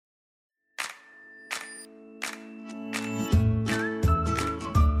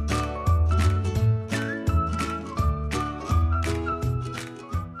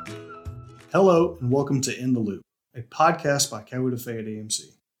Hello and welcome to In the Loop, a podcast by Coweta Fayette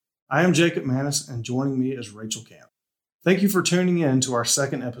EMC. I am Jacob Manis and joining me is Rachel Camp. Thank you for tuning in to our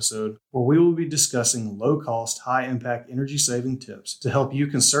second episode where we will be discussing low-cost, high-impact energy-saving tips to help you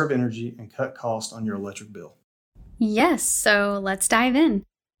conserve energy and cut cost on your electric bill. Yes, so let's dive in.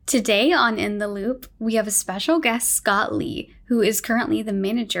 Today on In the Loop, we have a special guest, Scott Lee, who is currently the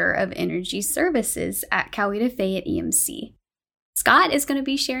manager of energy services at Coweta Fayette EMC. Scott is going to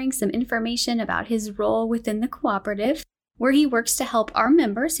be sharing some information about his role within the cooperative, where he works to help our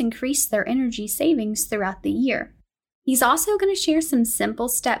members increase their energy savings throughout the year. He's also going to share some simple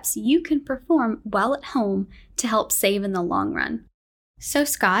steps you can perform while at home to help save in the long run. So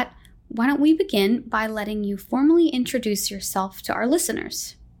Scott, why don't we begin by letting you formally introduce yourself to our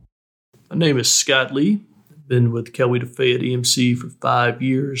listeners? My name is Scott Lee. I've been with Coweta Fayette EMC for 5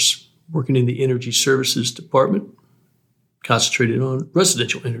 years, working in the Energy Services Department, concentrated on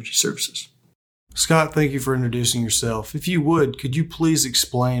residential energy services. Scott, thank you for introducing yourself. If you would, could you please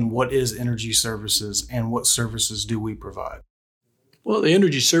explain what is energy services and what services do we provide? Well, the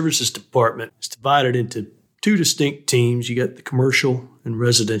Energy Services Department is divided into two distinct teams. You got the commercial and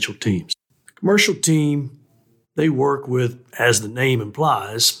residential teams. The commercial team, they work with, as the name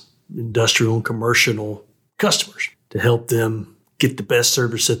implies, industrial and commercial customers to help them get the best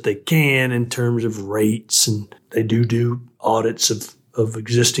service that they can in terms of rates, and they do audits of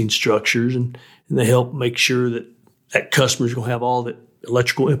existing structures, and they help make sure that customers will have all the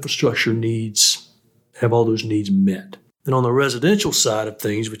electrical infrastructure needs, have all those needs met. And on the residential side of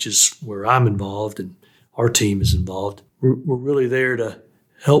things, which is where I'm involved and our team is involved, we're really there to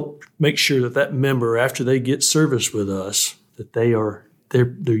help make sure that member, after they get service with us, that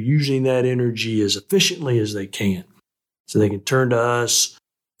they're using that energy as efficiently as they can. So they can turn to us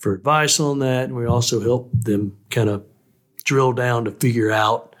for advice on that, and we also help them kind of drill down to figure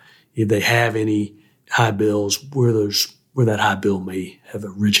out if they have any high bills, where that high bill may have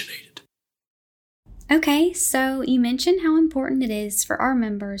originated. Okay, so you mentioned how important it is for our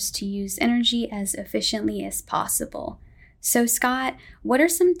members to use energy as efficiently as possible. So Scott, what are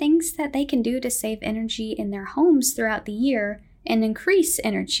some things that they can do to save energy in their homes throughout the year and increase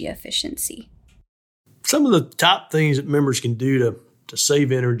energy efficiency? Some of the top things that members can do to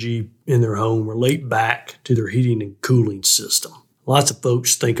save energy in their home relate back to their heating and cooling system. Lots of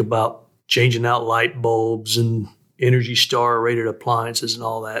folks think about changing out light bulbs and Energy Star rated appliances and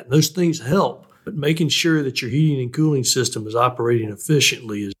all that. And those things help, but making sure that your heating and cooling system is operating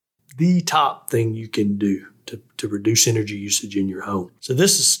efficiently is the top thing you can do to reduce energy usage in your home. So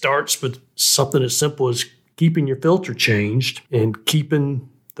this starts with something as simple as keeping your filter changed and keeping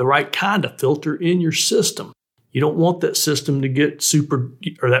the right kind of filter in your system. You don't want that system to get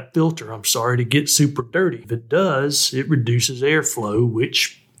that filter to get super dirty. If it does, it reduces airflow,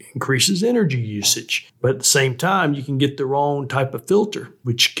 which increases energy usage. But at the same time, you can get the wrong type of filter,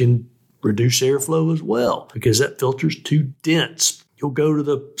 which can reduce airflow as well, because that filter's too dense. You'll go to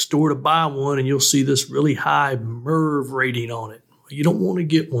the store to buy one and you'll see this really high MERV rating on it. You don't want to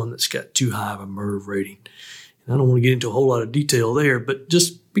get one that's got too high of a MERV rating. And I don't want to get into a whole lot of detail there, but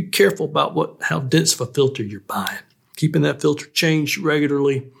just be careful about how dense of a filter you're buying. Keeping that filter changed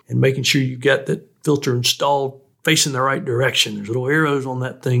regularly and making sure you've got that filter installed facing the right direction. There's little arrows on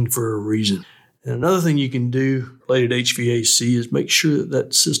that thing for a reason. And another thing you can do related to HVAC is make sure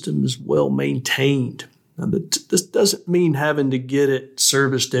that system is well maintained. Now, this doesn't mean having to get it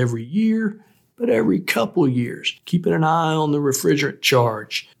serviced every year, but every couple of years. Keeping an eye on the refrigerant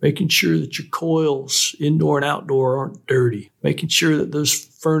charge, making sure that your coils, indoor and outdoor, aren't dirty, making sure that those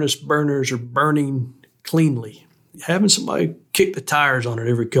furnace burners are burning cleanly. Having somebody kick the tires on it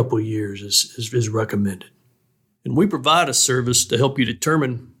every couple of years is recommended. And we provide a service to help you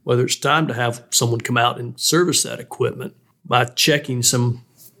determine whether it's time to have someone come out and service that equipment by checking some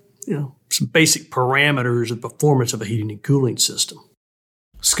basic parameters of performance of a heating and cooling system.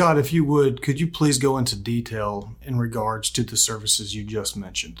 Scott, if you would, could you please go into detail in regards to the services you just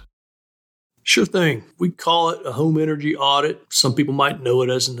mentioned? Sure thing. We call it a home energy audit. Some people might know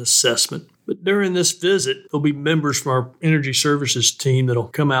it as an assessment. But during this visit, there'll be members from our energy services team that'll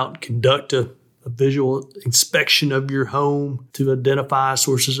come out and conduct a visual inspection of your home to identify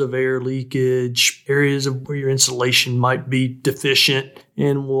sources of air leakage, areas of where your insulation might be deficient,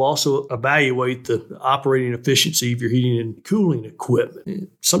 and we'll also evaluate the operating efficiency of your heating and cooling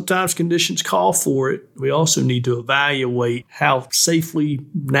equipment. Sometimes conditions call for it. We also need to evaluate how safely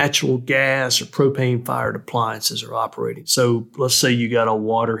natural gas or propane-fired appliances are operating. So let's say you got a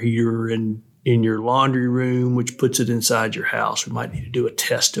water heater in your laundry room, which puts it inside your house. We might need to do a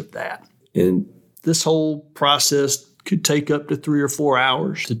test of that. And this whole process could take up to 3 or 4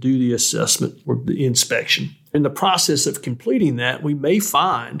 hours to do the assessment or the inspection. In the process of completing that, we may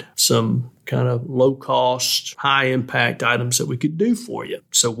find some kind of low-cost, high-impact items that we could do for you.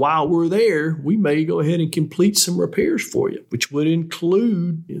 So while we're there, we may go ahead and complete some repairs for you, which would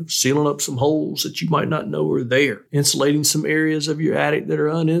include sealing up some holes that you might not know are there, insulating some areas of your attic that are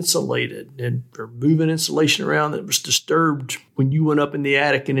uninsulated, and or moving insulation around that was disturbed when you went up in the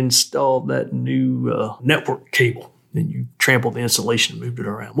attic and installed that new network cable. Then you trampled the insulation and moved it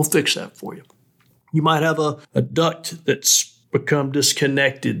around. We'll fix that for you. You might have a duct that's become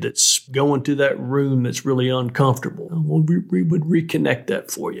disconnected, that's going to that room that's really uncomfortable. We would reconnect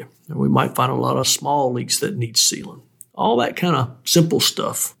that for you. And we might find a lot of small leaks that need sealing. All that kind of simple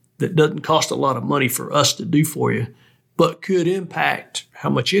stuff that doesn't cost a lot of money for us to do for you, but could impact how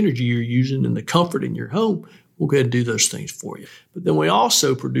much energy you're using and the comfort in your home. We'll go ahead and do those things for you. But then we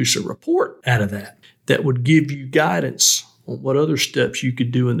also produce a report out of that would give you guidance on what other steps you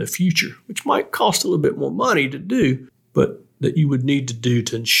could do in the future, which might cost a little bit more money to do, but that you would need to do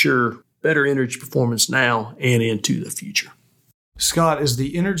to ensure better energy performance now and into the future. Scott, is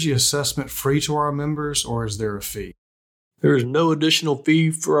the energy assessment free to our members, or is there a fee? There is no additional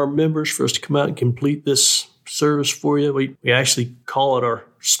fee for our members for us to come out and complete this service for you. We actually call it our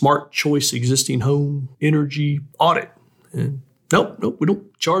Smart Choice Existing Home Energy Audit. And nope, we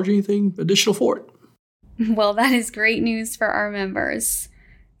don't charge anything additional for it. Well, that is great news for our members.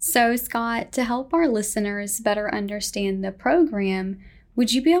 So, Scott, to help our listeners better understand the program,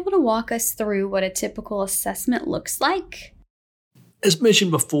 would you be able to walk us through what a typical assessment looks like? As mentioned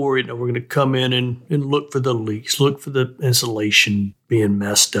before, we're going to come in and look for the leaks, look for the insulation being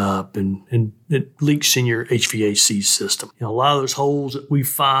messed up and leaks in your HVAC system. A lot of those holes that we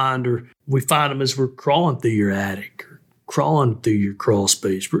find them as we're crawling through your attic or crawling through your crawl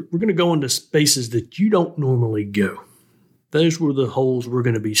space. We're going to go into spaces that you don't normally go. Those were the holes we're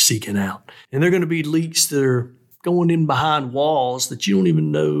going to be seeking out. And they're going to be leaks that are going in behind walls that you don't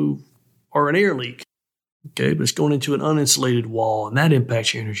even know are an air leak. Okay, but it's going into an uninsulated wall, and that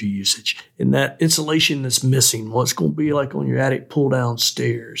impacts your energy usage. And that insulation that's missing, well, it's going to be like on your attic pull-down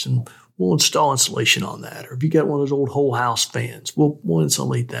stairs, and we'll install insulation on that. Or if you got one of those old whole house fans, we'll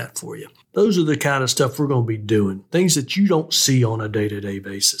insulate that for you. Those are the kind of stuff we're going to be doing, things that you don't see on a day-to-day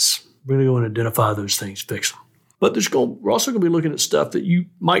basis. We're going to go and identify those things, fix them. But we're also going to be looking at stuff that you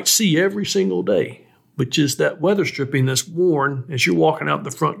might see every single day, which is that weather stripping that's worn. As you're walking out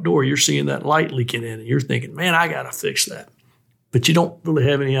the front door, you're seeing that light leaking in, and you're thinking, man, I got to fix that. But you don't really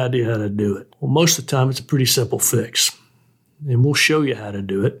have any idea how to do it. Well, most of the time, it's a pretty simple fix. And we'll show you how to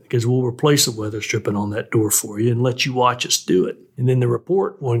do it because we'll replace the weather stripping on that door for you and let you watch us do it. And then the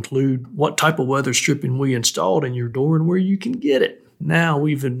report will include what type of weather stripping we installed in your door and where you can get it. Now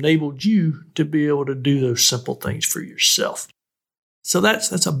we've enabled you to be able to do those simple things for yourself. So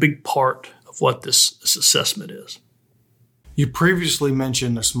that's a big part of what this assessment is. You previously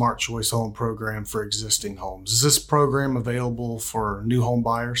mentioned a Smart Choice Home program for existing homes. Is this program available for new home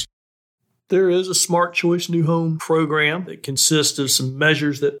buyers? There is a Smart Choice New Home program that consists of some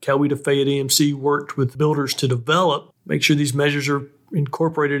measures that Coweta Fayette EMC worked with builders to develop. Make sure these measures are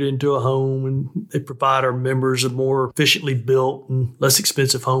incorporated into a home, and they provide our members a more efficiently built and less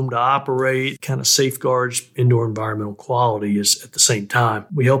expensive home to operate. Kind of safeguards indoor environmental quality is at the same time.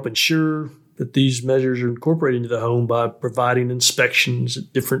 We help ensure that these measures are incorporated into the home by providing inspections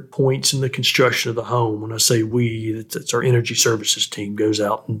at different points in the construction of the home. When I say we, that's our energy services team goes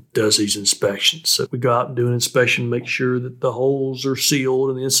out and does these inspections. So we go out and do an inspection, make sure that the holes are sealed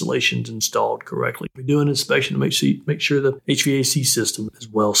and the insulation's installed correctly. We do an inspection to make sure the HVAC system is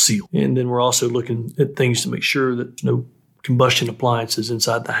well sealed. And then we're also looking at things to make sure that there's no combustion appliances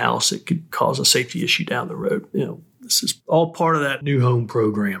inside the house that could cause a safety issue down the road. This is all part of that new home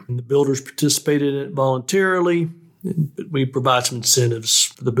program. And the builders participated in it voluntarily, but we provide some incentives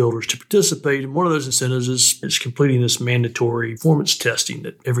for the builders to participate. And one of those incentives is completing this mandatory performance testing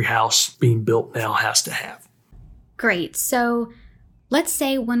that every house being built now has to have. Great. So let's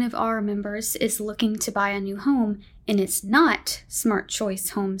say one of our members is looking to buy a new home and it's not Smart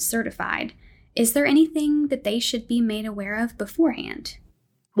Choice Home certified. Is there anything that they should be made aware of beforehand?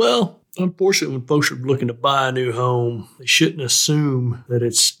 Well, unfortunately, when folks are looking to buy a new home, they shouldn't assume that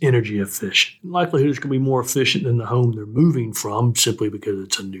it's energy efficient. The likelihood it's going to be more efficient than the home they're moving from simply because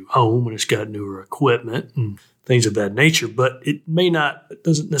it's a new home and it's got newer equipment and things of that nature. But it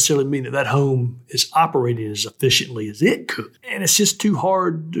doesn't necessarily mean that home is operating as efficiently as it could. And it's just too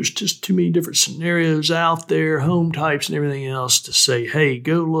hard. There's just too many different scenarios out there, home types and everything else to say, hey,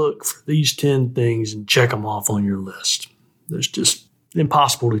 go look for these 10 things and check them off on your list. There's just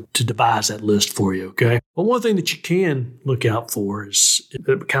impossible to devise that list for you, okay? But one thing that you can look out for is,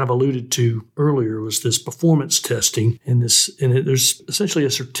 it kind of alluded to earlier, was this performance testing. And there's essentially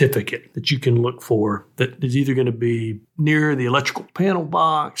a certificate that you can look for that is either going to be near the electrical panel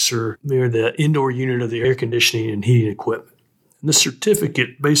box or near the indoor unit of the air conditioning and heating equipment. And the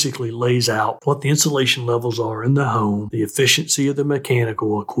certificate basically lays out what the insulation levels are in the home, the efficiency of the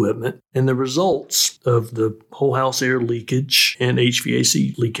mechanical equipment, and the results of the whole house air leakage and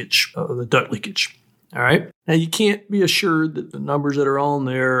HVAC leakage, the duct leakage. All right. Now, you can't be assured that the numbers that are on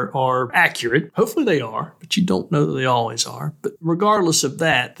there are accurate. Hopefully they are, but you don't know that they always are. But regardless of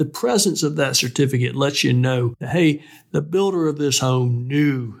that, the presence of that certificate lets you know that, hey, the builder of this home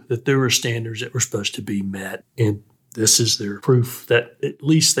knew that there were standards that were supposed to be met, and this is their proof that at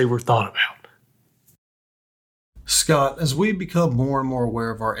least they were thought about. Scott, as we become more and more aware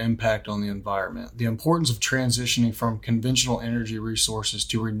of our impact on the environment, the importance of transitioning from conventional energy resources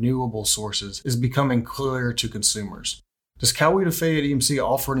to renewable sources is becoming clearer to consumers. Does Coweta Fayette EMC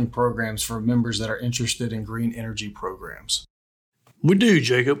offer any programs for members that are interested in green energy programs? We do,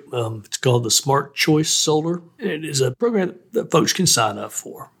 Jacob. It's called the Smart Choice Solar. It is a program that folks can sign up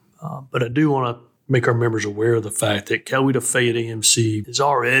for. But I do want to make our members aware of the fact that Coweta Fayette EMC is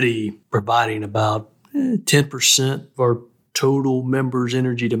already providing about 10% of our total members'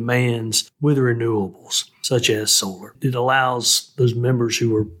 energy demands with renewables, such as solar. It allows those members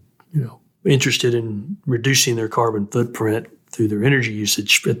who are, interested in reducing their carbon footprint through their energy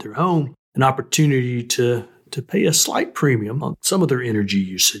usage at their home, an opportunity to pay a slight premium on some of their energy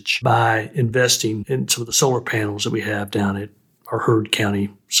usage by investing in some of the solar panels that we have down at our Heard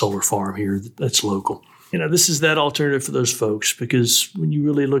County solar farm here that's local. This is that alternative for those folks, because when you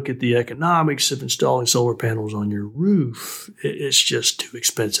really look at the economics of installing solar panels on your roof, it's just too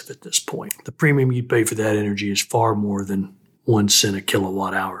expensive at this point. The premium you pay for that energy is far more than 1 cent a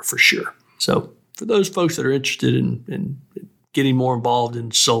kilowatt hour for sure. So for those folks that are interested in getting more involved in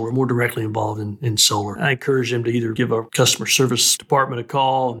solar, more directly involved in solar, I encourage them to either give our customer service department a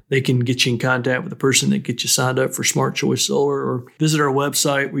call. They can get you in contact with the person that gets you signed up for Smart Choice Solar, or visit our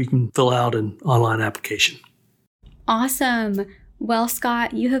website where you can fill out an online application. Awesome. Well,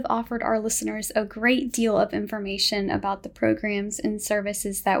 Scott, you have offered our listeners a great deal of information about the programs and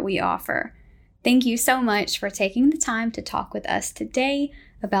services that we offer. Thank you so much for taking the time to talk with us today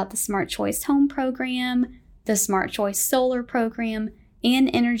about the Smart Choice Home Program, the Smart Choice Solar Program, and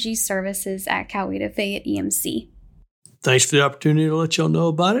energy services at Coweta Fayette EMC. Thanks for the opportunity to let y'all know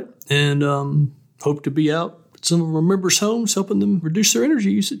about it, and hope to be out at some of our members' homes helping them reduce their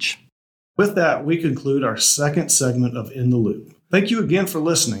energy usage. With that, we conclude our second segment of In the Loop. Thank you again for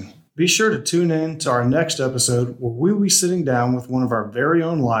listening. Be sure to tune in to our next episode, where we will be sitting down with one of our very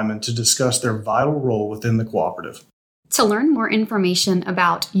own linemen to discuss their vital role within the cooperative. To learn more information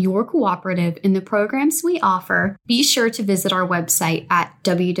about your cooperative and the programs we offer, be sure to visit our website at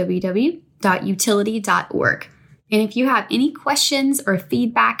www.utility.org. And if you have any questions or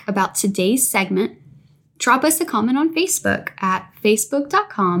feedback about today's segment, drop us a comment on Facebook at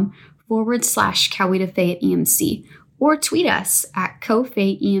facebook.com/Coweta Fayette EMC, or tweet us at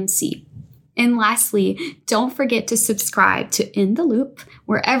CoFayEMC. And lastly, don't forget to subscribe to In the Loop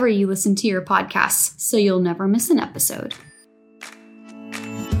wherever you listen to your podcasts so you'll never miss an episode.